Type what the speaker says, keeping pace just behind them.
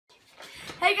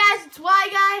it's Y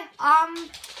Guy.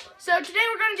 So today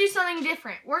we're gonna do something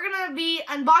different. We're gonna be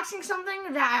unboxing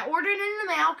something that I ordered in the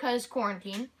mail because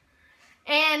quarantine.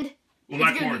 And well,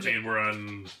 not quarantine. We're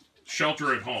on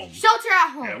shelter at home. Shelter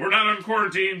at home. Yeah, we're not on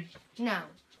quarantine. No.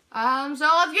 So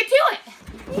let's get to it.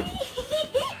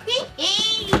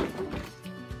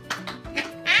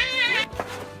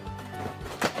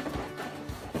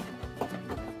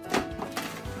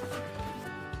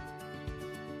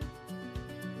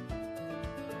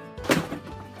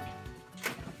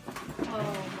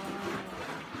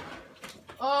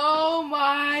 Oh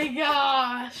my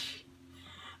gosh.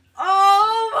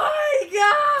 Oh my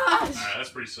gosh. That's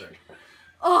pretty sick.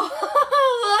 Oh,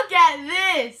 look at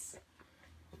this.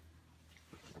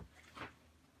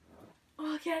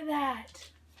 Look at that.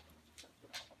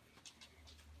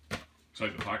 It's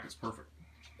like the pocket's perfect.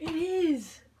 It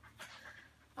is.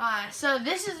 So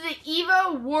this is the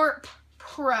Evo Warp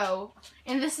Pro,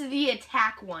 and this is the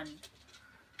Attack one.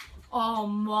 Oh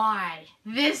my,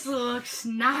 this looks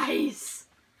nice.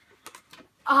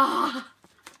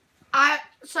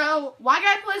 So Y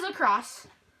Guy plays lacrosse,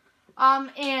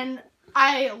 and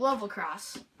I love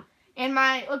lacrosse, and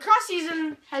my lacrosse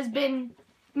season has been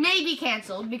maybe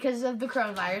canceled because of the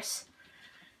coronavirus,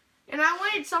 and I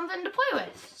wanted something to play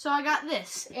with, so I got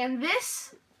this, and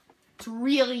this, it's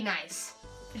really nice.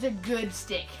 It's a good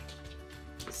stick,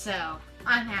 so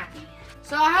I'm happy.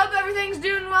 So I hope everything's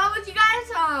doing well with you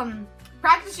guys.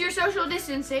 Practice your social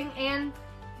distancing and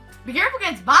be careful,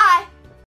 kids. Bye.